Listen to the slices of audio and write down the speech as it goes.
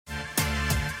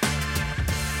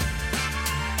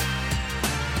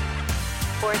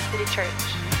Forest City Church.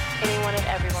 Anyone and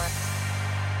everyone.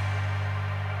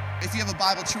 If you have a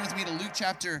Bible, turn with me to Luke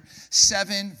chapter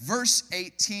 7, verse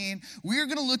 18. We're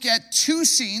going to look at two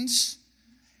scenes,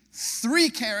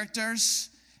 three characters,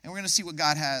 and we're going to see what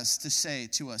God has to say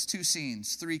to us. Two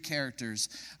scenes, three characters.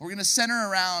 We're going to center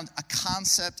around a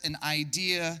concept, an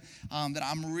idea that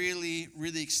I'm really,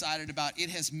 really excited about. It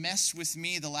has messed with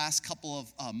me the last couple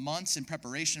of months in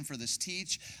preparation for this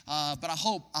teach, but I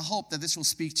hope that this will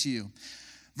speak to you.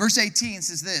 Verse 18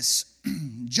 says this,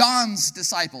 John's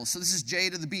disciples, so this is J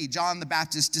to the B, John the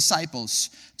Baptist's disciples,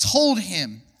 told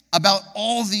him about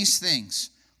all these things.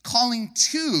 Calling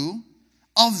two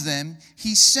of them,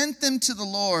 he sent them to the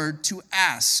Lord to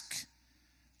ask,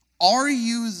 "Are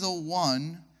you the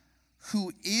one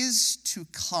who is to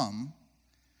come,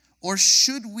 or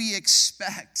should we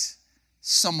expect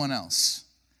someone else?"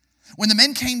 When the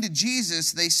men came to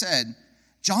Jesus, they said,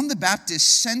 "John the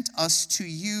Baptist sent us to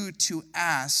you to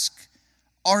ask,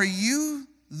 are you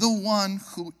the one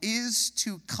who is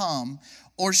to come,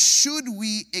 or should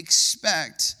we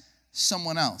expect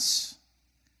someone else?"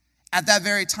 At that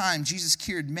very time, Jesus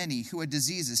cured many who had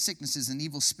diseases, sicknesses, and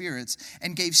evil spirits,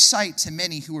 and gave sight to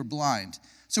many who were blind.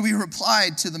 So he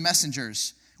replied to the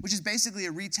messengers, which is basically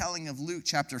a retelling of Luke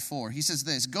chapter 4. He says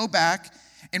this, "Go back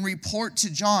and report to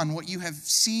John what you have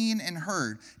seen and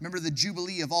heard." Remember the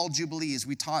Jubilee of all Jubilees,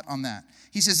 we taught on that.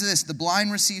 He says this, "The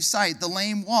blind receive sight, the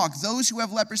lame walk, those who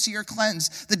have leprosy are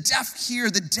cleansed, the deaf hear,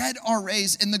 the dead are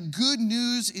raised, and the good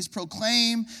news is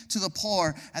proclaimed to the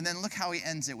poor." And then look how he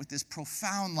ends it with this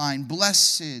profound line,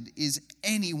 "Blessed is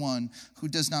anyone who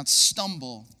does not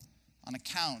stumble on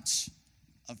account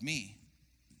of me."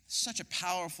 Such a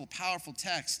powerful, powerful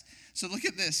text. So look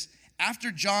at this.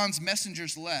 After John's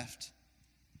messengers left,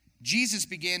 Jesus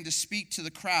began to speak to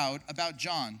the crowd about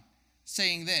John,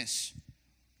 saying this,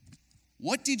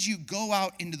 "What did you go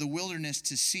out into the wilderness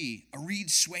to see? A reed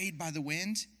swayed by the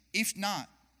wind? If not,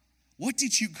 what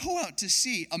did you go out to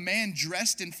see? A man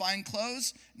dressed in fine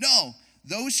clothes? No,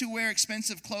 those who wear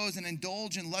expensive clothes and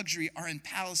indulge in luxury are in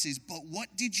palaces. But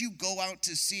what did you go out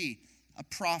to see? A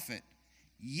prophet.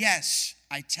 Yes,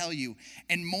 I tell you,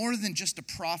 and more than just a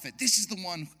prophet. This is the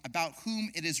one about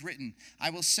whom it is written,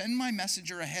 'I will send my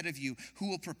messenger ahead of you who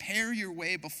will prepare your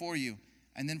way before you.'"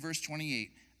 And then verse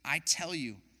 28, "I tell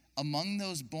you, among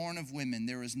those born of women,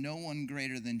 there is no one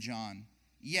greater than John.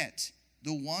 Yet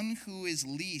the one who is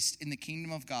least in the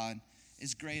kingdom of God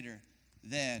is greater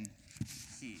than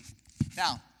he."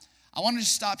 Now, I want to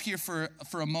just stop here for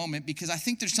a moment because I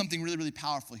think there's something really, really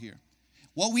powerful here.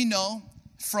 What we know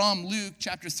from Luke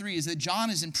chapter 3 is that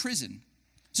John is in prison.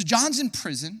 So John's in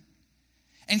prison,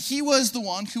 and he was the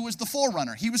one who was the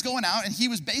forerunner. He was going out, and he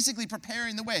was basically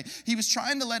preparing the way. He was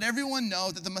trying to let everyone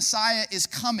know that the Messiah is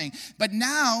coming. But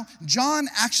now, John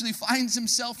actually finds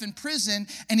himself in prison,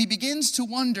 and he begins to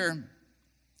wonder,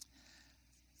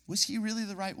 was he really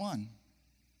the right one?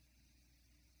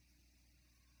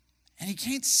 And he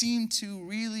can't seem to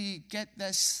really get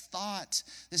this thought,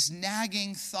 this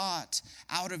nagging thought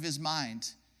out of his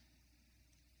mind.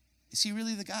 Is he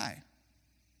really the guy?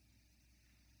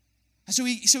 And so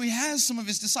he has some of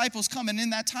his disciples come, and in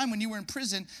that time when you were in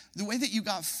prison, the way that you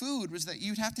got food was that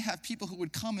you'd have to have people who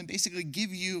would come and basically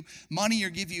give you money or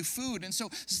give you food. And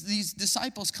so these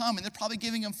disciples come, and they're probably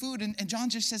giving them food, and John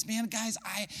just says, "Man, guys,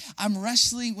 I'm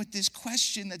wrestling with this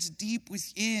question that's deep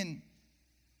within.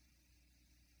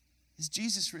 Is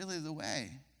Jesus really the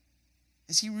way?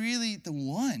 Is he really the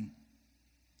one?"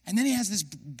 And then he has this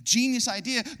genius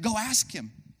idea. Go ask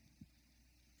him.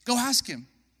 Go ask him.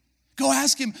 Go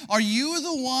ask him, "Are you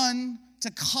the one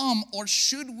to come, or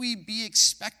should we be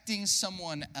expecting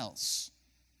someone else?"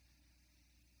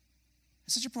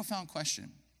 It's such a profound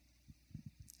question.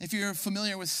 If you're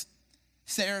familiar with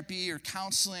therapy or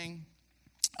counseling,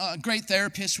 great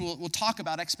therapists will talk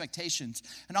about expectations.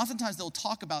 And oftentimes they'll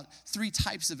talk about three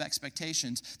types of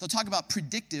expectations. They'll talk about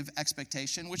predictive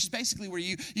expectation, which is basically where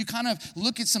you kind of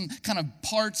look at some kind of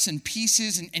parts and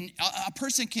pieces, and a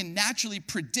person can naturally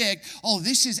predict, oh,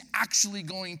 this is actually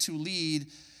going to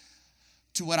lead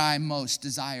to what I most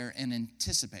desire and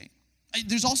anticipate.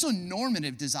 There's also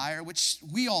normative desire, which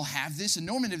we all have this. A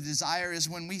normative desire is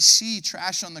when we see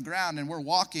trash on the ground and we're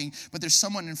walking, but there's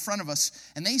someone in front of us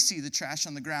and they see the trash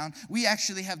on the ground. We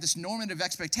actually have this normative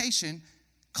expectation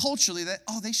culturally that,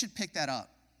 oh, they should pick that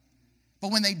up.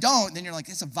 But when they don't, then you're like,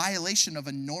 it's a violation of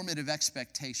a normative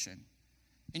expectation.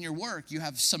 In your work, you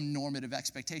have some normative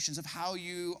expectations of how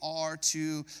you are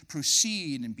to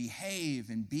proceed and behave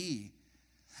and be.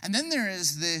 And then there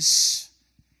is this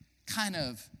kind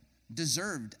of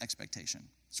deserved expectation.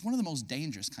 It's one of the most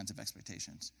dangerous kinds of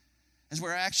expectations. is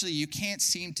where actually you can't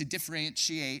seem to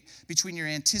differentiate between your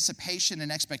anticipation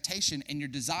and expectation and your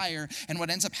desire. And what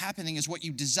ends up happening is what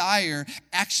you desire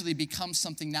actually becomes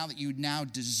something now that you now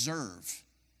deserve.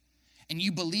 And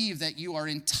you believe that you are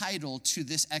entitled to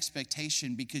this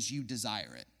expectation because you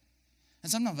desire it.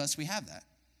 And some of us, we have that.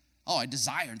 Oh, I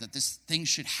desire that this thing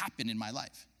should happen in my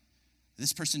life.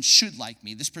 This person should like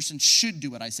me. This person should do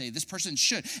what I say. This person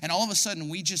should. And all of a sudden,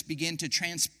 we just begin to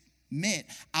transmit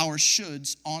our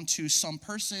shoulds onto some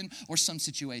person or some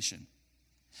situation.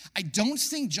 I don't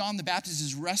think John the Baptist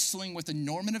is wrestling with a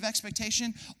normative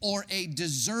expectation or a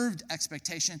deserved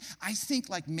expectation. I think,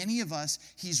 like many of us,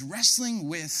 he's wrestling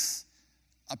with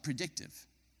a predictive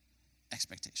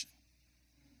expectation.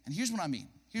 And here's what I mean.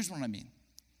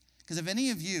 Because if any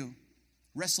of you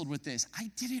wrestled with this, I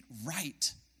did it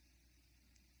right.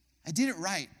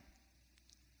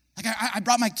 Like I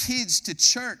brought my kids to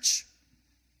church,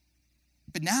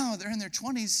 but now they're in their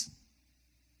 20s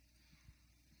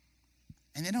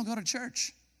and they don't go to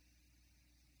church.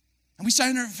 And we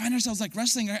started to find ourselves like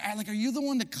wrestling. Are you the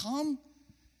one to come?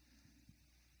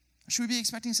 Or should we be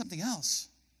expecting something else?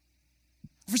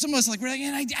 For some of us, we're like,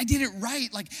 man, I did it right.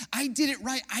 I did it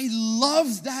right. I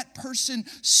love that person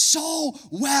so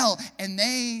well. And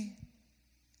they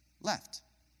left.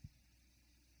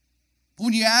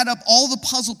 When you add up all the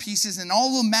puzzle pieces and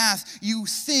all the math, you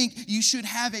think you should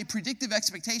have a predictive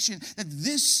expectation that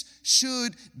this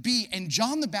should be. And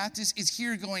John the Baptist is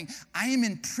here going, I am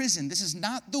in prison. This is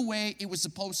not the way it was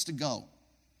supposed to go.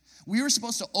 We were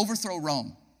supposed to overthrow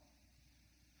Rome.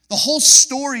 The whole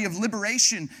story of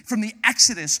liberation from the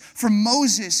Exodus, from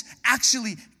Moses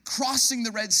actually crossing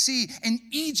the Red Sea, and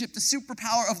Egypt, the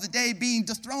superpower of the day, being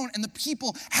dethroned, and the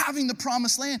people having the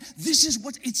promised land. This is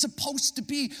what it's supposed to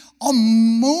be, a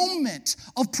moment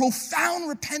of profound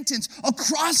repentance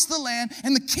across the land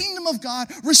and the kingdom of God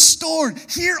restored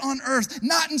here on earth,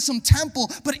 not in some temple,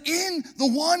 but in the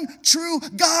one true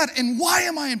God. And why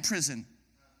am I in prison?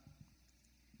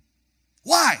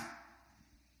 Why?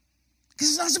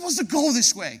 Because it's not supposed to go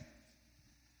this way.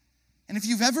 And if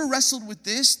you've ever wrestled with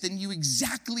this, then you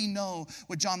exactly know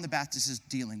what John the Baptist is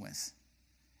dealing with.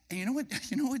 And you know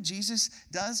what Jesus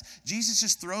does? Jesus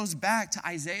just throws back to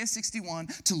Isaiah 61,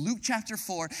 to Luke chapter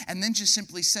 4, and then just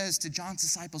simply says to John's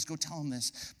disciples, go tell him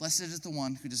this, blessed is the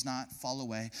one who does not fall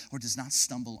away or does not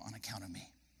stumble on account of me.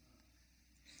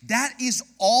 That is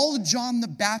all John the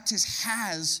Baptist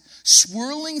has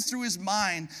swirling through his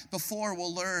mind before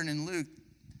we'll learn in Luke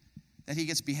that he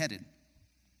gets beheaded.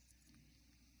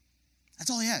 That's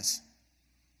all he has.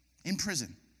 In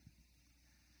prison.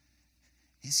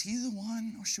 Is he the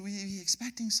one, or should we be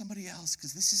expecting somebody else?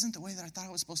 Because this isn't the way that I thought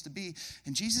it was supposed to be.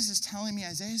 And Jesus is telling me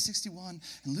Isaiah 61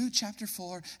 and Luke chapter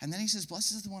 4, and then he says,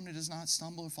 blessed is the one who does not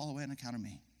stumble or fall away on account of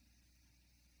me.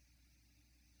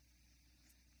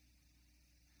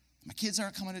 My kids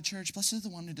aren't coming to church. Blessed is the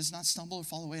one who does not stumble or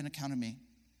fall away on account of me.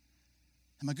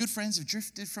 And my good friends have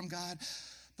drifted from God.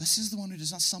 Blessed is the one who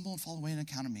does not stumble and fall away on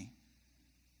account of me.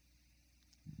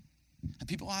 And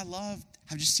people I love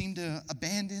have just seemed to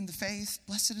abandon the faith.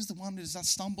 Blessed is the one who does not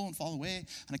stumble and fall away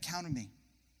on account of me.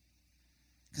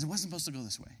 Because it wasn't supposed to go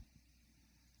this way.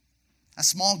 A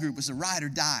small group was a ride or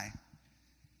die.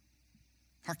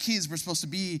 Our kids were supposed to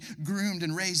be groomed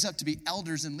and raised up to be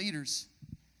elders and leaders.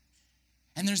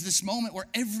 And there's this moment where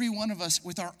every one of us,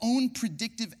 with our own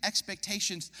predictive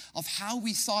expectations of how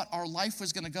we thought our life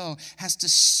was going to go, has to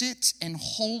sit and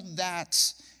hold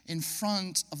that in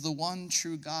front of the one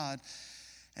true God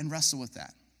and wrestle with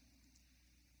that.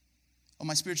 What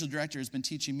my spiritual director has been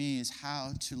teaching me is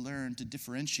how to learn to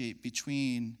differentiate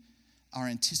between our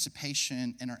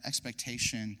anticipation and our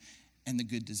expectation and the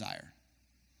good desire.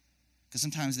 Because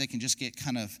sometimes they can just get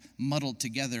kind of muddled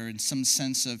together in some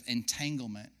sense of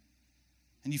entanglement.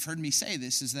 And you've heard me say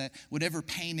this, is that whatever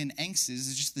pain and angst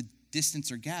is just the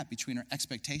distance or gap between our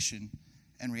expectation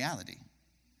and reality.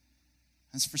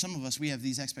 And so for some of us, we have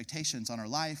these expectations on our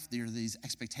life. There are these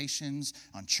expectations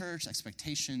on church,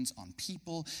 expectations on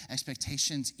people,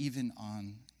 expectations even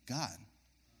on God.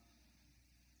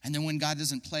 And then when God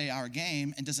doesn't play our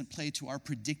game and doesn't play to our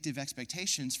predictive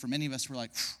expectations, for many of us, we're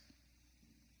like,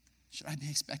 should I be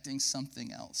expecting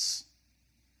something else?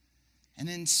 And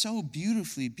then so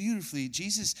beautifully,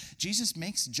 Jesus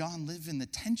makes John live in the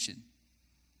tension.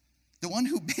 The one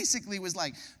who basically was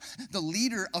like the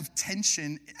leader of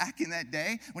tension back in that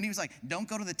day, when he was like, don't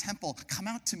go to the temple, come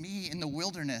out to me in the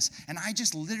wilderness. And I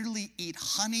just literally eat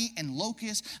honey and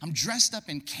locusts. I'm dressed up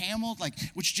in camel,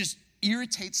 which just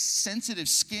irritates sensitive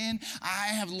skin. I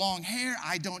have long hair.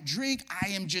 I don't drink. I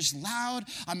am just loud.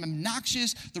 I'm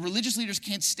obnoxious. The religious leaders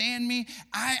can't stand me.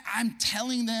 I'm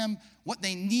telling them what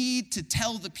they need to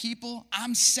tell the people.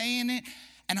 I'm saying it,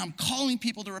 and I'm calling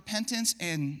people to repentance.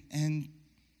 And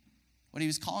what he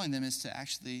was calling them is to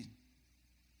actually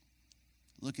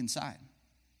look inside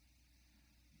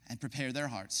and prepare their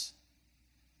hearts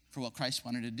for what Christ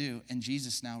wanted to do. And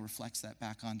Jesus now reflects that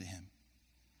back onto him.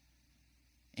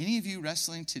 Any of you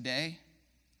wrestling today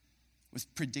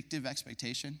with predictive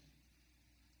expectation?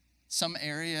 Some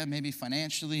area, maybe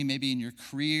financially, maybe in your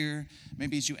career,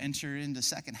 maybe as you enter into the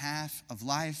second half of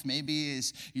life, maybe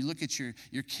as you look at your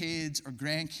kids or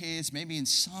grandkids, maybe in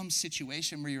some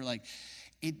situation where you're like,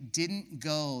 it didn't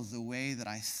go the way that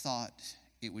I thought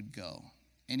it would go.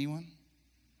 Anyone?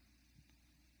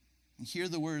 And hear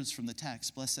the words from the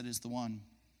text, blessed is the one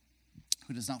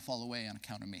who does not fall away on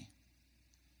account of me.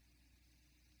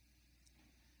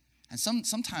 And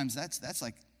sometimes that's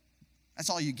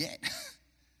all you get.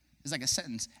 It's like a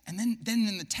sentence. And then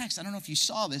in the text, I don't know if you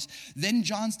saw this, then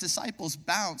John's disciples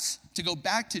bounce to go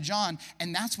back to John,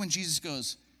 and that's when Jesus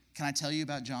goes, can I tell you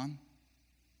about John?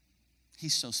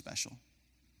 He's so special.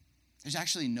 There's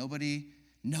actually nobody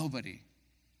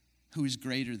who is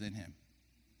greater than him.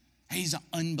 He's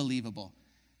unbelievable.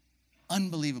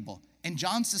 And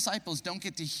John's disciples don't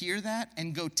get to hear that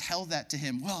and go tell that to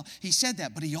him. Well, he said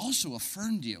that, but he also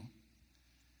affirmed you.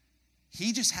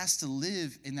 He just has to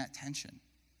live in that tension.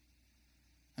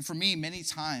 And for me, many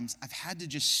times, I've had to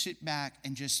just sit back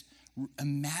and just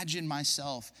imagine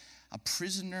myself a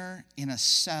prisoner in a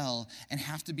cell and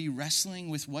have to be wrestling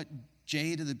with what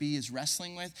J to the B is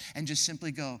wrestling with and just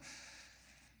simply go,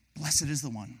 blessed is the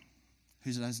one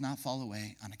who does not fall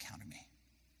away on account of me.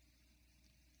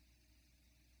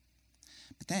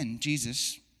 But then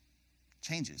Jesus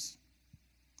changes.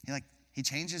 He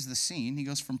changes the scene. He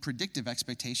goes from predictive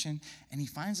expectation, and he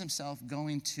finds himself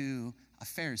going to a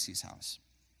Pharisee's house.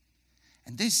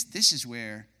 And this is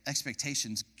where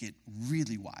expectations get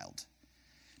really wild.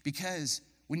 Because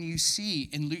when you see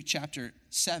in Luke chapter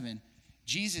 7,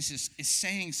 Jesus is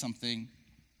saying something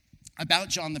about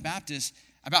John the Baptist,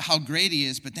 about how great he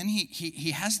is, but then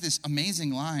he has this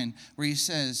amazing line where he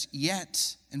says,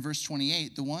 yet, in verse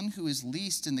 28, the one who is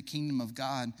least in the kingdom of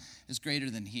God is greater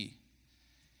than he.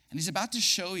 And he's about to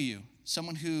show you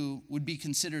someone who would be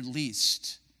considered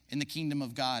least in the kingdom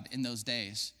of God in those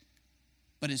days,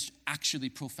 but is actually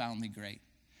profoundly great.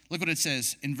 Look what it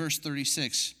says in verse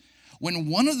 36. When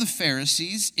one of the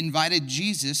Pharisees invited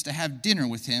Jesus to have dinner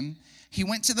with him, he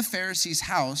went to the Pharisee's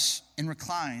house and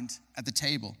reclined at the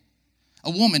table.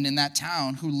 A woman in that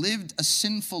town who lived a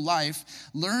sinful life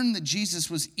learned that Jesus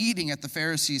was eating at the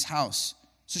Pharisee's house.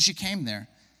 So she came there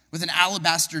with an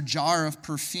alabaster jar of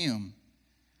perfume.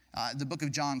 The book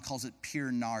of John calls it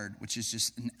pure nard, which is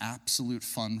just an absolute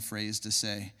fun phrase to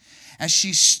say. As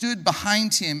she stood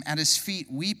behind him at his feet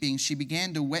weeping, she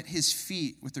began to wet his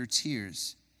feet with her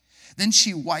tears. Then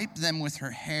she wiped them with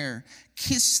her hair,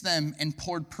 kissed them, and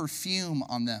poured perfume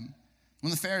on them.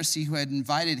 When the Pharisee who had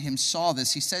invited him saw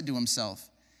this, he said to himself,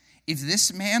 if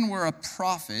this man were a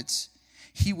prophet,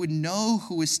 he would know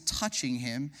who is touching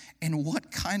him and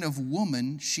what kind of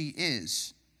woman she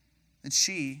is, that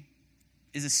she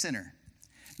is a sinner.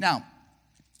 Now,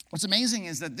 what's amazing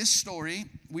is that this story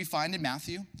we find in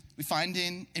Matthew, we find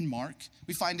in Mark,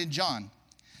 we find in John.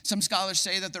 Some scholars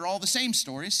say that they're all the same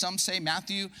stories. Some say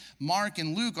Matthew, Mark,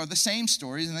 and Luke are the same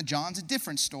stories and that John's a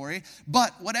different story.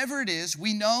 But whatever it is,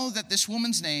 we know that this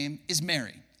woman's name is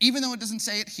Mary. Even though it doesn't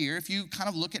say it here, if you kind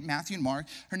of look at Matthew and Mark,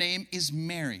 her name is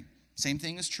Mary. Same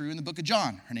thing is true in the book of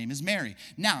John. Her name is Mary.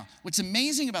 Now, what's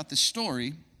amazing about this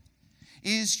story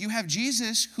is you have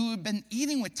Jesus who had been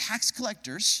eating with tax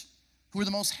collectors, who were the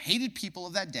most hated people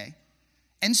of that day,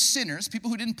 and sinners,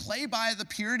 people who didn't play by the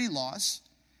purity laws.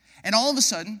 And all of a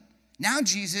sudden, now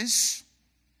Jesus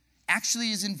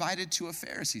actually is invited to a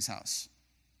Pharisee's house.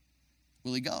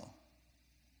 Will he go?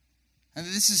 And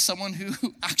this is someone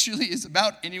who actually is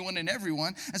about anyone and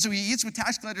everyone. And so he eats with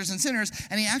tax collectors and sinners,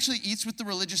 and he actually eats with the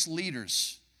religious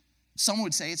leaders. Some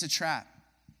would say it's a trap.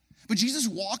 But Jesus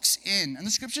walks in, and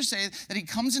the scriptures say that he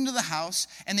comes into the house,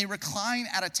 and they recline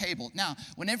at a table. Now,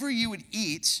 whenever you would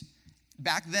eat,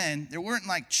 back then, there weren't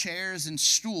like chairs and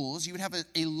stools. You would have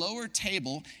a lower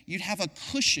table. You'd have a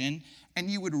cushion, and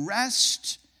you would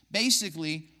rest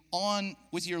basically on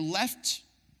with your left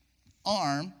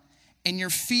arm and your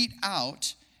feet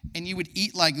out, and you would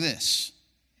eat like this.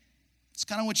 It's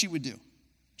kind of what you would do.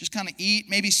 Just kind of eat,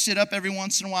 maybe sit up every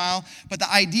once in a while. But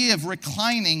the idea of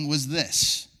reclining was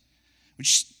this,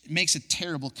 which makes a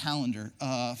terrible calendar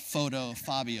photo of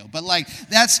Fabio. But like,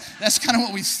 that's kind of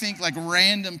what we think, like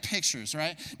random pictures,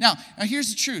 right? Now, here's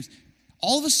the truth.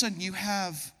 All of a sudden you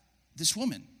have this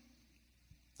woman.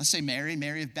 Let's say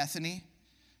Mary of Bethany.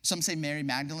 Some say Mary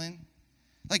Magdalene.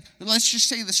 Like, let's just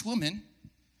say this woman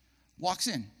walks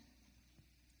in.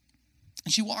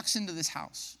 And she walks into this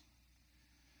house.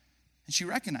 And she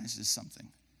recognizes something.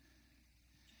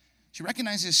 She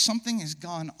recognizes something has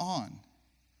gone on.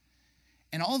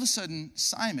 And all of a sudden,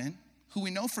 Simon, who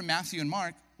we know from Matthew and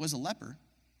Mark, was a leper,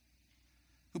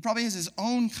 who probably has his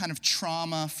own kind of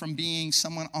trauma from being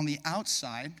someone on the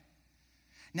outside,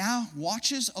 now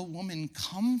watches a woman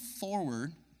come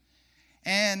forward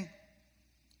and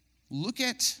look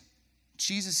at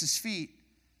Jesus' feet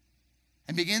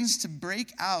and begins to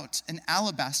break out an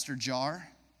alabaster jar,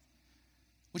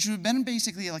 which would have been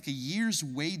basically like a year's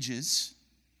wages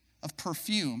of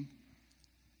perfume,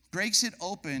 breaks it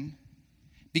open,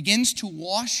 begins to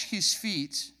wash his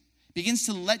feet, begins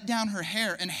to let down her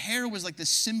hair, and hair was like the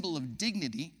symbol of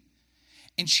dignity,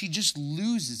 and she just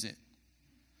loses it.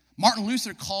 Martin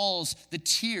Luther calls the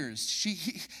tears,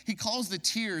 he calls the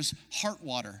tears heart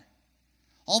water.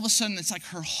 All of a sudden, it's like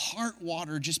her heart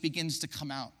water just begins to come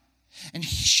out, and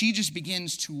she just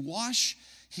begins to wash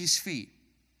his feet.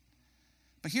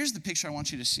 But here's the picture I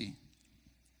want you to see,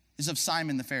 is of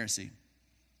Simon the Pharisee.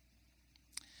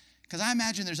 Because I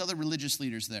imagine there's other religious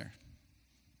leaders there.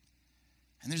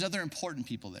 And there's other important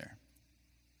people there.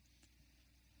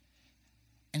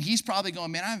 And he's probably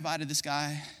going, man, I invited this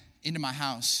guy into my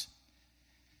house.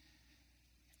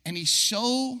 And he's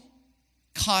so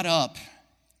caught up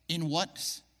in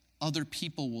what other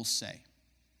people will say.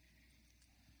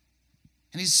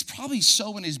 And he's probably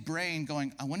so in his brain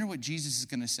going, I wonder what Jesus is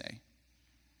going to say.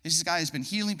 This guy has been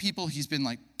healing people. He's been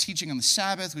like teaching on the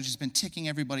Sabbath, which has been ticking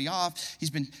everybody off.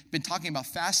 He's been talking about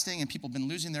fasting, and people have been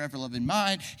losing their ever-loving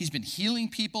mind. He's been healing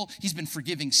people. He's been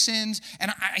forgiving sins.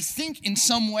 And I think in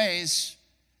some ways,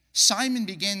 Simon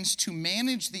begins to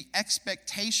manage the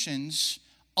expectations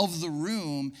of the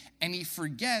room, and he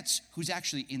forgets who's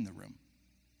actually in the room.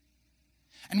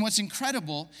 And what's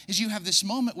incredible is you have this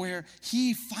moment where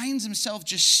he finds himself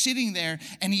just sitting there,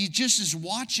 and he just is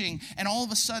watching, and all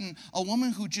of a sudden, a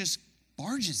woman who just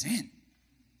barges in.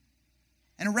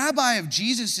 And a rabbi of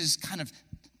Jesus' kind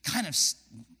of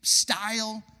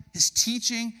style, his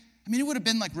teaching, I mean, it would have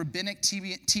been like rabbinic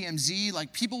TMZ.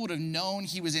 Like, people would have known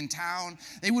he was in town.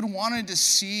 They would have wanted to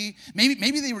see.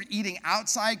 Maybe they were eating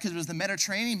outside because it was the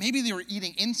Mediterranean. Maybe they were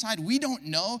eating inside. We don't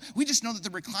know. We just know that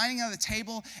they're reclining at the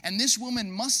table, and this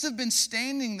woman must have been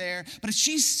standing there. But if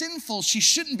she's sinful, she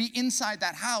shouldn't be inside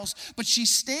that house. But she's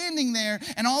standing there,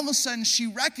 and all of a sudden she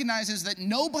recognizes that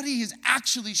nobody has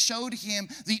actually showed him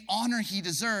the honor he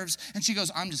deserves. And she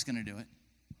goes, I'm just going to do it.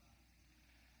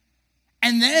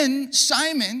 And then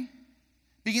Simon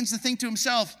begins to think to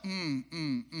himself,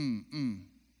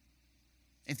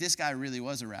 if this guy really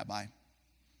was a rabbi,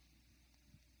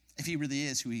 if he really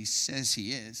is who he says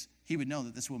he is, he would know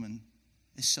that this woman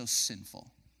is so sinful.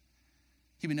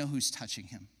 He would know who's touching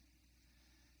him.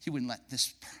 He wouldn't let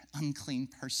this unclean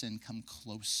person come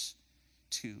close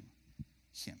to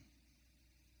him.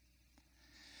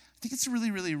 I think it's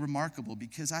really, really remarkable,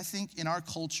 because I think in our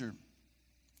culture,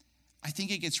 I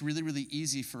think it gets really, really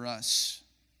easy for us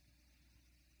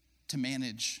to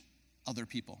manage other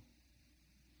people,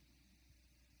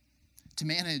 to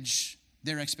manage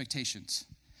their expectations.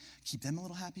 Keep them a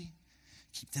little happy,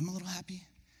 keep them a little happy,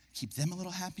 keep them a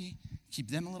little happy, keep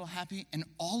them a little happy. And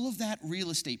all of that real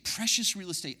estate, precious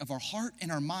real estate of our heart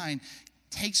and our mind,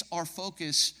 takes our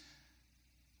focus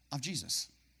of Jesus.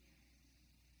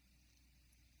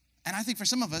 And I think for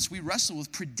some of us, we wrestle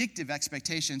with predictive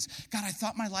expectations. God, I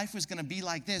thought my life was going to be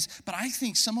like this. But I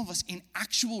think some of us in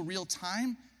actual real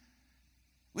time,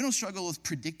 we don't struggle with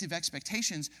predictive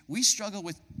expectations. We struggle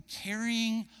with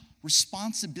carrying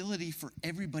responsibility for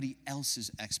everybody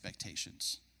else's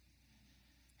expectations.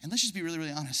 And let's just be really,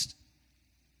 really honest.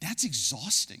 That's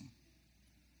exhausting.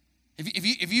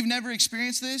 If you've never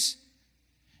experienced this,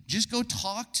 just go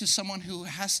talk to someone who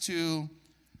has to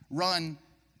run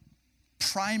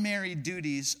primary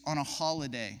duties on a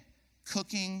holiday,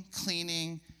 cooking,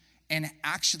 cleaning, and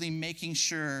actually making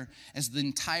sure as the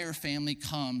entire family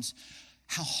comes,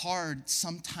 how hard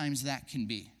sometimes that can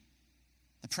be,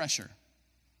 the pressure.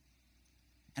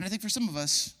 And I think for some of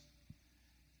us,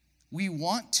 we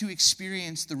want to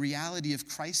experience the reality of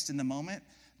Christ in the moment,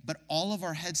 but all of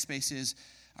our headspace is,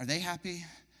 are they happy?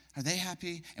 Are they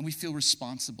happy? And we feel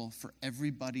responsible for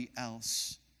everybody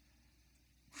else.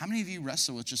 How many of you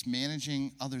wrestle with just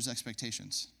managing others'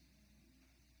 expectations?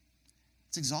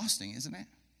 It's exhausting, isn't it?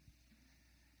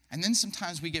 And then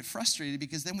sometimes we get frustrated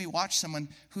because then we watch someone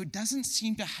who doesn't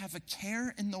seem to have a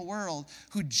care in the world,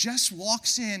 who just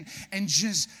walks in and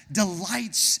just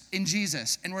delights in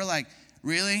Jesus. And we're like,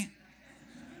 really?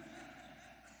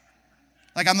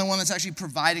 Like, I'm the one that's actually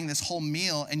providing this whole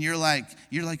meal, and you're like,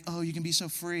 oh, you can be so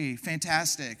free.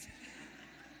 Fantastic.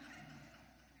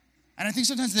 And I think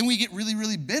sometimes then we get really,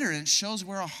 really bitter, and it shows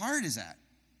where our heart is at.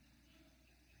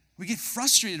 We get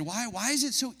frustrated. Why is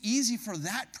it so easy for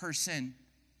that person?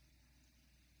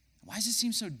 Why does it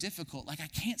seem so difficult? Like, I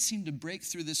can't seem to break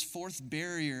through this fourth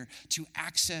barrier to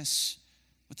access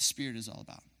what the Spirit is all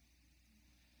about,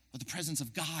 what the presence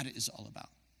of God is all about.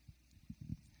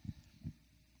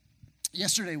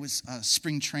 Yesterday was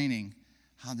spring training,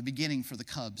 the beginning for the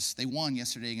Cubs. They won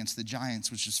yesterday against the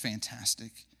Giants, which was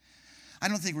fantastic. I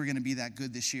don't think we're going to be that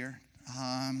good this year,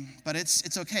 but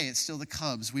it's okay. It's still the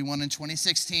Cubs. We won in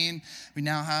 2016. We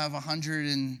now have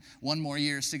 101 more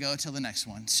years to go till the next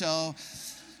one. So,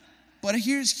 but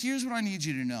here's what I need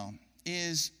you to know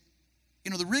is,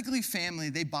 the Wrigley family,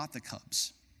 they bought the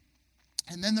Cubs.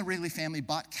 And then the Wrigley family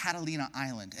bought Catalina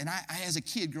Island. And I, as a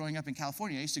kid growing up in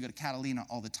California, I used to go to Catalina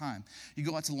all the time. You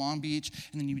go out to Long Beach,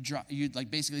 and then you'd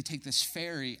like basically take this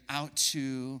ferry out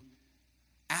to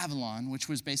Avalon, which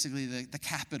was basically the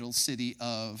capital city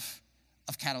of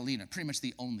Catalina, pretty much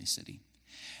the only city.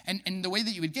 And the way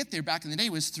that you would get there back in the day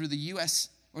was through the U.S.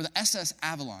 or the SS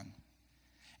Avalon.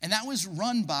 And that was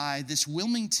run by this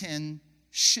Wilmington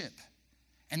ship.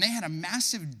 And they had a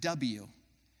massive W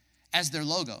as their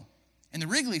logo. And the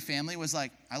Wrigley family was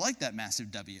like, I like that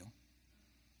massive W,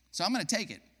 so I'm going to take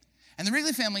it. And the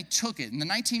Wrigley family took it. In the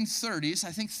 1930s,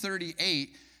 I think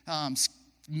 38,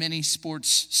 many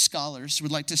sports scholars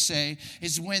would like to say,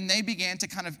 is when they began to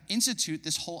kind of institute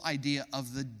this whole idea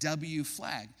of the W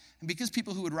flag. And because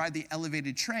people who would ride the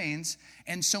elevated trains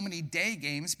and so many day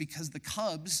games, because the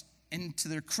Cubs, and to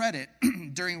their credit,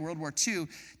 during World War II,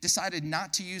 decided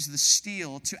not to use the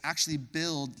steel to actually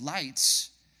build lights.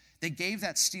 They gave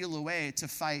that steel away to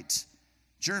fight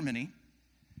Germany.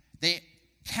 They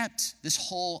kept this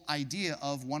whole idea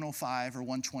of 105 or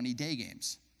 120 day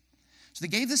games. So they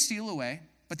gave the steel away,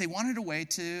 but they wanted a way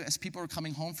to, as people were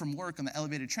coming home from work on the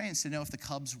elevated trains, to know if the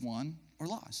Cubs won or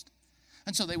lost.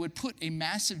 And so they would put a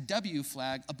massive W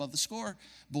flag above the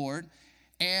scoreboard,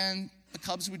 and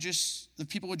the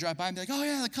people would drive by and be like, oh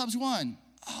yeah, the Cubs won.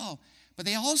 Oh, but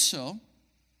they also,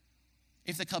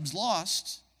 if the Cubs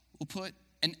lost, will put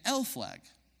an L flag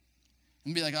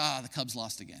and be like, the Cubs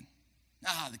lost again.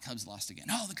 The Cubs lost again.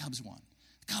 Oh, the Cubs won.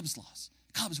 The Cubs lost.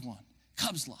 The Cubs won. The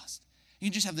Cubs lost. You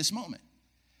just have this moment.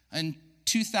 In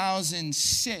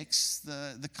 2006,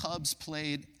 the Cubs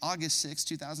played, August 6,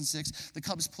 2006, the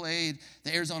Cubs played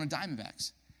the Arizona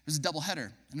Diamondbacks. It was a doubleheader.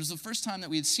 And it was the first time that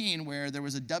we had seen where there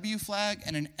was a W flag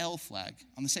and an L flag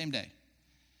on the same day.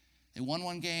 They won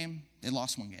one game, they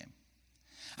lost one game.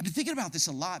 I've been thinking about this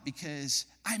a lot because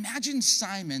I imagine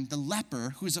Simon, the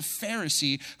leper, who is a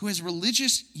Pharisee, who has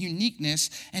religious uniqueness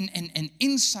and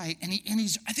insight, and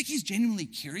I think he's genuinely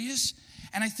curious,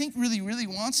 and I think really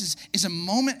wants is a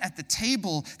moment at the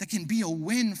table that can be a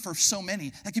win for so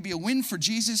many. That could be a win for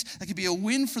Jesus, that could be a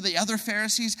win for the other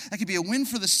Pharisees, that could be a win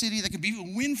for the city, that could be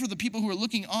a win for the people who are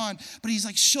looking on, but he's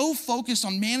like so focused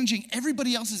on managing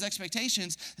everybody else's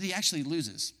expectations that he actually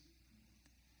loses.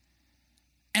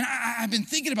 And I've been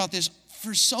thinking about this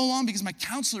for so long because my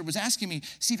counselor was asking me,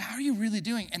 Steve, how are you really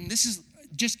doing? And this is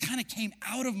just kind of came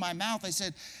out of my mouth. I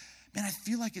said, man, I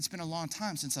feel like it's been a long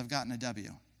time since I've gotten a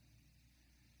W.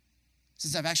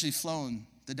 Since I've actually flown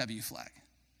the W flag.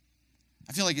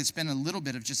 I feel like it's been a little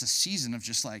bit of just a season of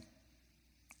just like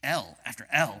L after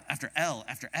L after L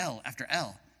after L after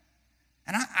L.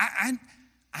 And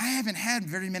I haven't had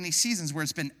very many seasons where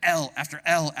it's been L after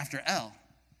L after L.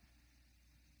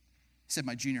 Said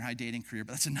my junior high dating career,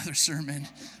 but that's another sermon.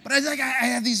 But I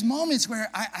have these moments where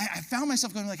I found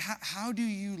myself going like, how do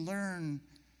you learn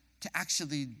to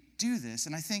actually do this?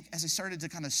 And I think as I started to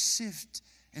kind of sift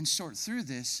and sort through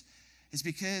this, is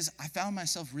because I found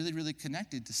myself really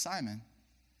connected to Simon,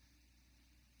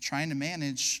 trying to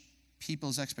manage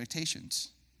people's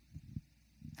expectations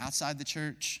outside the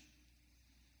church,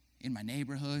 in my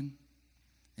neighborhood,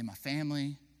 in my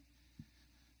family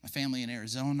in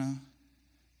Arizona,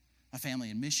 my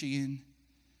family in Michigan,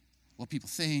 what people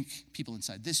think, people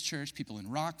inside this church, people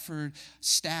in Rockford,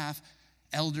 staff,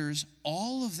 elders,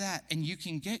 all of that. And you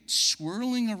can get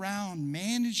swirling around,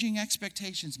 managing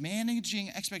expectations,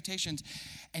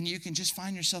 and you can just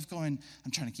find yourself going,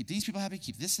 I'm trying to keep these people happy,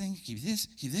 keep this thing, keep this.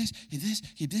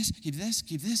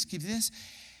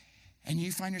 And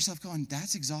you find yourself going,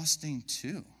 that's exhausting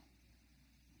too.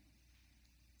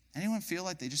 Anyone feel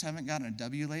like they just haven't gotten a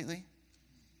W lately?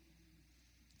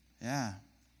 Yeah.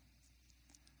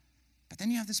 But then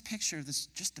you have this picture of this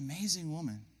just amazing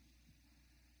woman.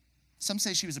 Some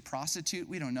say she was a prostitute.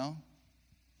 We don't know.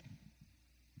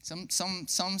 Some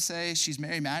say she's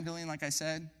Mary Magdalene, like I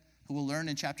said, who we'll learn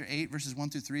in chapter 8, verses 1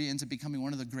 through 3, ends up becoming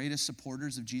one of the greatest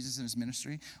supporters of Jesus in his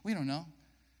ministry. We don't know.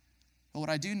 But what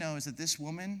I do know is that this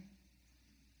woman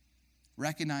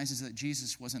recognizes that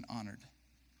Jesus wasn't honored.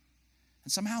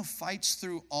 And somehow fights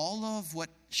through all of what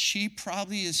she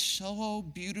probably is so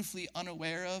beautifully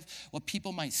unaware of, what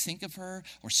people might think of her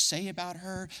or say about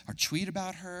her or tweet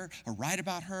about her or write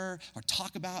about her or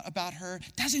talk about her.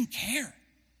 Doesn't care,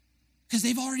 because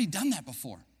they've already done that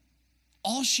before.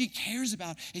 All she cares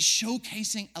about is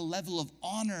showcasing a level of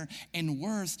honor and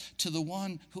worth to the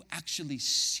one who actually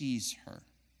sees her.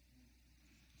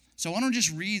 So I want to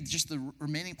just read just the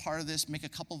remaining part of this, make a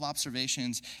couple of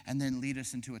observations, and then lead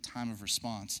us into a time of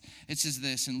response. It says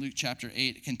this in Luke chapter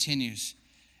 8. It continues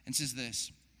and says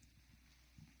this.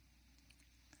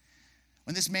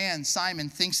 When this man, Simon,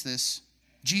 thinks this,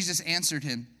 Jesus answered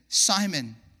him,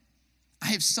 Simon, I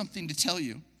have something to tell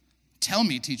you. Tell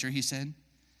me, teacher, he said.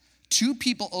 2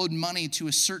 people owed money to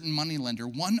a certain moneylender.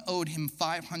 One owed him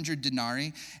 500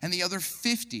 denarii and the other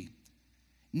 50.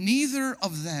 Neither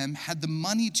of them had the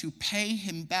money to pay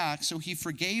him back, so he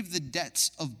forgave the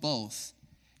debts of both.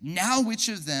 Now which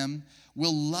of them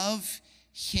will love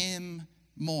him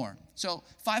more? So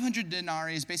 500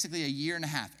 denarii is basically a year and a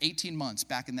half, 18 months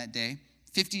back in that day.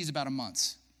 50 is about a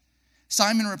month.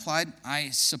 Simon replied,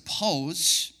 I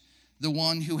suppose the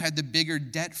one who had the bigger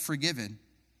debt forgiven.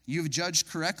 You have judged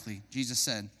correctly, Jesus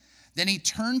said. Then he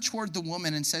turned toward the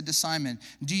woman and said to Simon,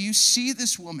 do you see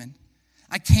this woman?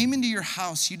 I came into your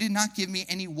house. You did not give me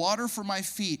any water for my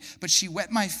feet, but she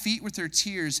wet my feet with her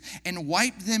tears and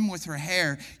wiped them with her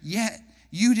hair. Yet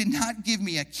you did not give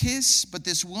me a kiss, but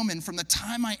this woman from the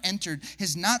time I entered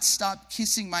has not stopped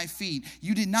kissing my feet.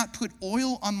 You did not put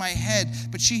oil on my head,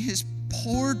 but she has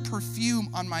poured perfume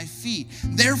on my feet.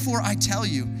 Therefore I tell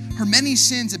you, her many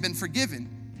sins have been forgiven,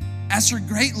 as her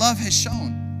great love has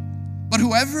shown. But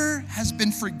whoever has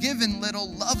been forgiven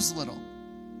little loves little.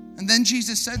 And then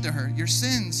Jesus said to her, your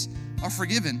sins are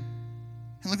forgiven.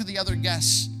 And look at the other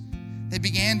guests. They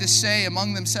began to say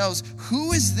among themselves,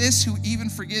 who is this who even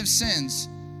forgives sins?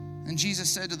 And Jesus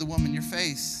said to the woman, your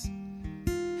faith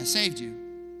has saved you.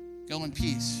 Go in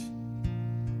peace.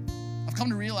 I've come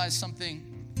to realize something.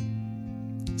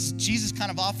 Jesus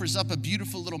kind of offers up a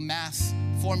beautiful little math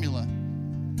formula.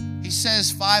 He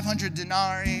says 500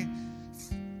 denarii,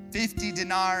 50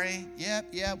 denarii.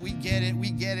 Yep, we get it.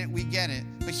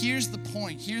 But here's the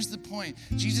point.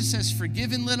 Jesus says,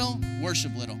 forgiven little,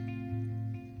 worship little.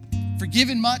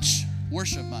 Forgiven much,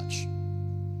 worship much.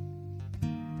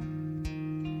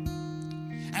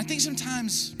 And I think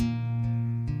sometimes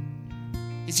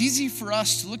it's easy for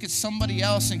us to look at somebody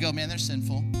else and go, man, they're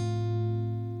sinful.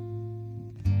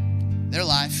 Their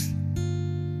life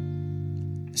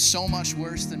is so much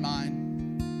worse than mine.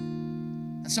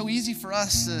 It's so easy for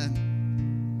us to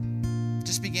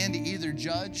just begin to either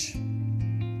judge,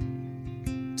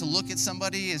 to look at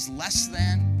somebody as less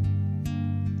than.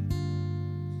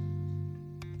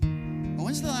 But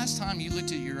when's the last time you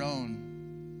looked at your own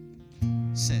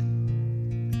sin?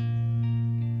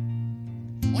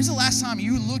 When's the last time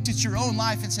you looked at your own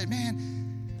life and said, man,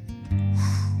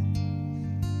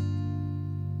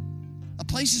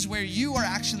 places where you are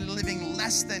actually living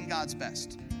less than God's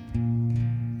best?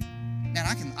 Man,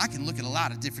 I can look at a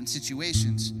lot of different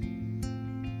situations,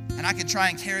 and I can try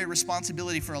and carry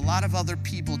responsibility for a lot of other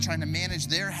people trying to manage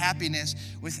their happiness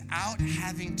without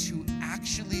having to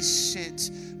actually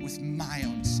sit with my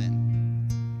own sin.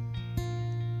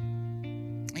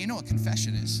 And you know what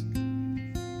confession is?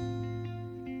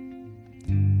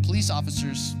 Police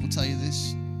officers will tell you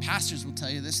this. Pastors will tell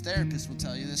you this. Therapists will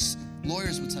tell you this.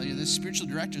 Lawyers will tell you this. Spiritual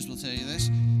directors will tell you this.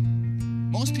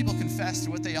 Most people confess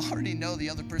to what they already know the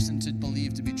other person to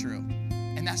believe to be true.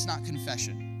 And that's not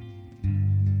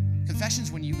confession. Confession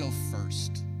is when you go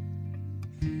first.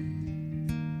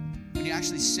 When you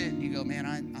actually sit and you go, man,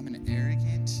 I'm an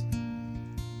arrogant,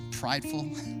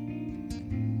 prideful.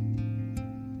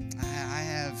 I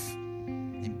have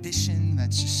ambition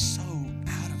that's just so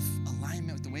out of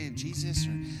alignment with the way of Jesus,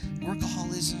 or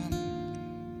workaholism.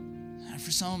 And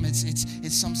for some,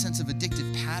 it's some sense of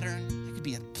addictive pattern. There could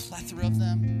be a plethora of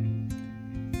them.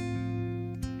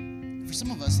 For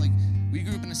some of us, like, we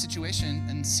grew up in a situation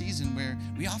and season where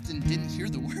we often didn't hear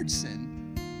the word sin.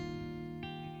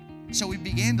 So we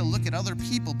began to look at other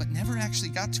people, but never actually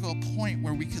got to a point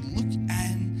where we could look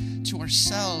to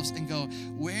ourselves and go,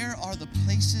 where are the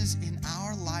places in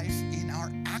our life, in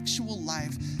our actual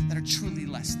life, that are truly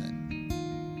less than?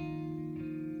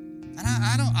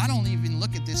 And I don't even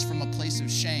look at this from a place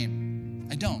of shame.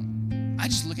 I don't. I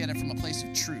just look at it from a place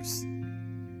of truth.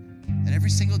 That every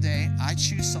single day, I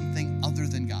choose something other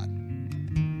than God.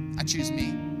 I choose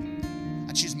me.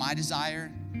 I choose my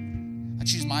desire. I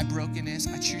choose my brokenness.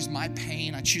 I choose my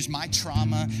pain. I choose my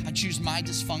trauma. I choose my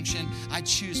dysfunction. I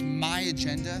choose my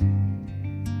agenda.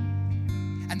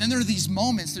 And then there are these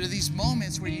moments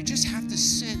where you just have to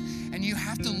sit and you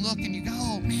have to look and you go,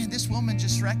 oh man, this woman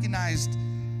just recognized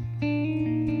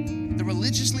the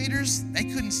religious leaders, they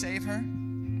couldn't save her.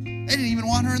 They didn't even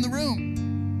want her in the room.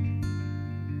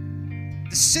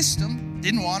 The system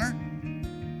didn't want her.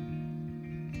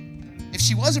 If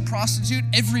she was a prostitute,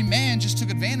 every man just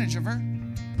took advantage of her.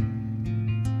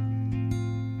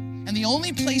 And the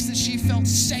only place that she felt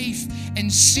safe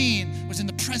and seen was in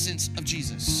the presence of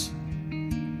Jesus.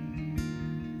 And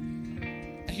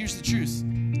here's the truth.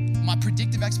 My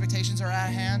predictive expectations are out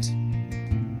of hand.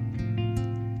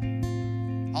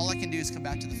 All I can do is come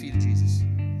back to the feet of Jesus.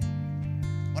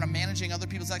 When I'm managing other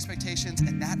people's expectations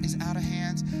and that is out of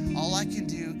hand, all I can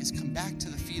do is come back to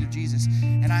the feet of Jesus.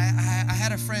 And I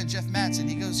had a friend, Jeff Matson,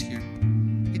 he goes here.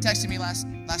 He texted me last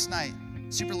night,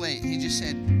 super late, and he just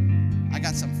said, I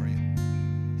got something for you.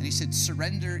 And he said,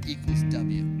 surrender equals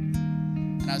W.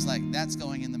 And I was like, that's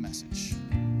going in the message.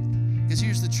 Because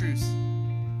here's the truth.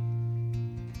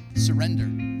 Surrender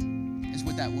is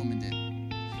what that woman did.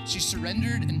 She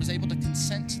surrendered and was able to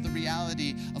consent to the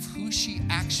reality of who she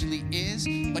actually is,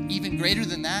 but even greater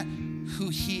than that, who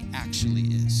he actually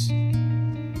is.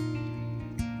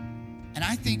 And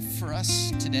I think for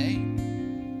us today,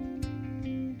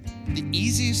 the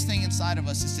easiest thing inside of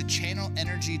us is to channel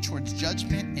energy towards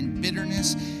judgment and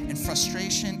bitterness and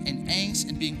frustration and angst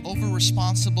and being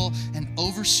over-responsible and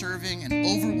over-serving and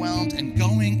overwhelmed and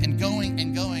going and going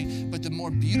and going. But the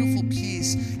more beautiful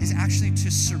piece is actually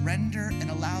to surrender and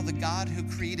allow the God who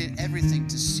created everything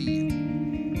to see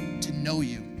you, to know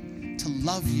you, to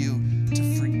love you,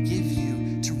 to forgive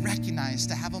you, to recognize,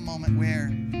 to have a moment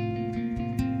where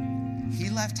he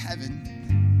left heaven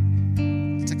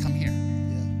to come here.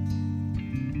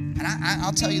 And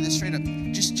I'll tell you this straight up,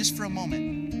 just for a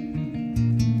moment.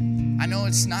 I know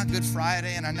it's not Good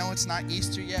Friday, and I know it's not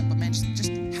Easter yet, but man,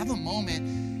 just have a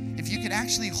moment. If you could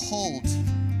actually hold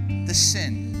the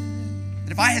sin,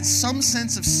 that if I had some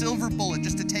sense of silver bullet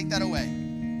just to take that away,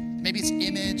 maybe it's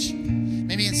image,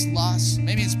 maybe it's lust,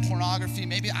 maybe it's pornography,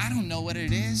 maybe I don't know what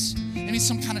it is. Maybe it's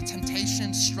some kind of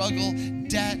temptation, struggle,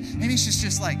 debt. Maybe it's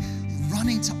just like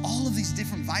running to all of these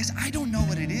different vices. I don't know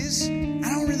what it is. I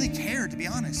don't really care, to be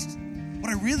honest. What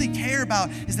I really care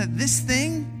about is that this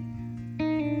thing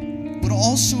would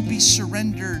also be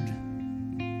surrendered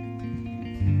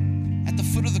at the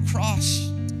foot of the cross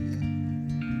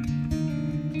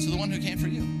to the one who came for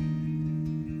you.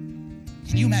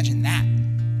 Can you imagine that?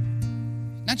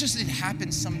 Not just it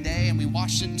happened someday and we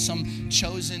watched it in some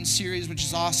Chosen series, which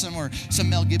is awesome, or some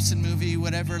Mel Gibson movie,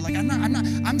 whatever. Like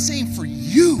I'm saying for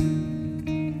you.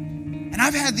 And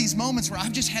I've had these moments where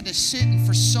I've just had to sit and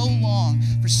for so long,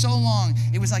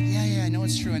 it was like, yeah, I know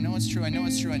it's true, I know it's true.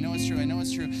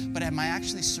 But am I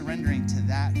actually surrendering to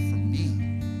that for me?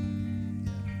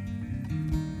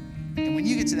 And when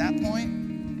you get to that point,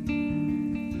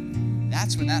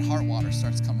 that's when that heart water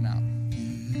starts coming out.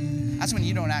 That's when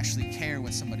you don't actually care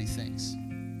what somebody thinks.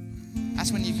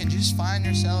 That's when you can just find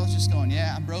yourselves just going,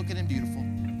 yeah, I'm broken and beautiful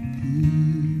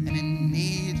and in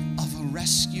need of a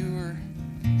rescuer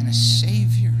and a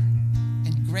savior,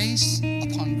 and grace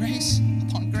upon grace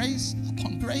upon grace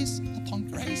upon grace upon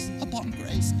grace upon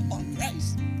grace upon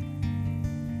grace.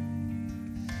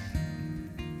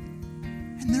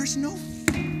 And there's no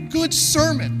good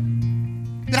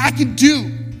sermon that I can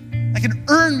do that can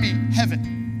earn me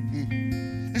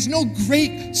heaven. There's no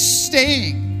great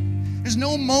staying. There's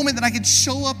no moment that I can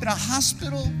show up in a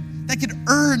hospital that could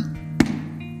earn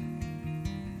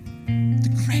the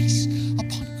grace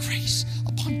upon grace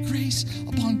upon grace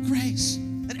upon grace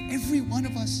that every one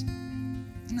of us,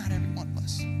 not every one of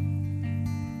us,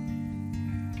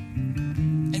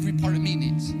 every part of me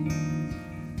needs.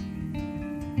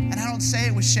 And I don't say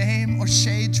it with shame or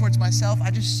shade towards myself.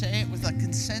 I just say it with a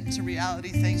consent to reality.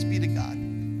 Thanks be to God.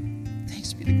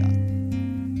 Thanks be to God.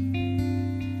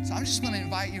 So I'm just going to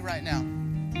invite you right now.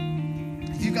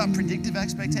 If you've got predictive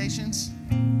expectations,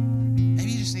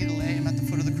 maybe you just need to lay them at the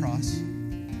foot of the cross.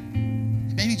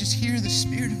 Maybe just hear the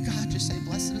Spirit of God just say,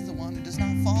 blessed is the one who does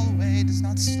not fall away, does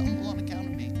not stumble on account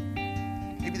of me.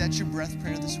 Maybe that's your breath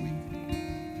prayer this week.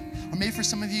 Or maybe for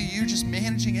some of you, you're just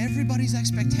managing everybody's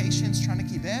expectations, trying to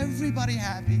keep everybody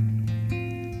happy,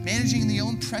 managing the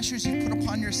own pressures you put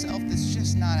upon yourself that's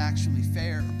just not actually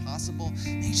fair or possible.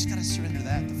 And you just got to surrender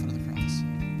that at the foot of the cross.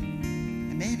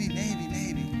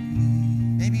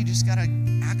 just got to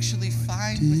actually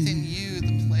find within you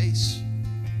the place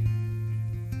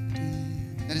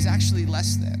that is actually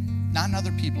less than, not in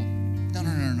other people. No. We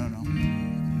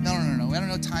don't have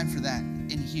no time for that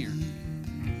in here.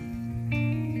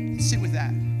 Sit with that.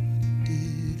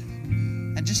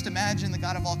 And just imagine the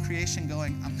God of all creation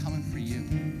going, I'm coming for you.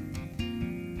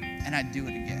 And I'd do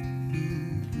it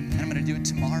again. And I'm going to do it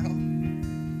tomorrow.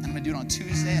 And I'm going to do it on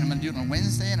Tuesday. And I'm going to do it on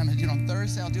Wednesday. And I'm going to do it on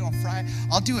Thursday. I'll do it on Friday.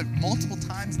 I'll do it multiple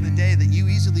times in the day that you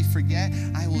easily forget.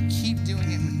 I will keep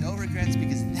doing it with no regrets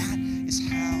because that is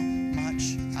how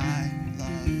much I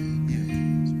love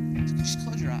you. So just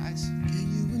close your eyes. Can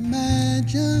you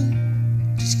imagine?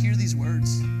 Just hear these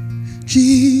words.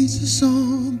 Jesus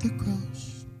on the cross.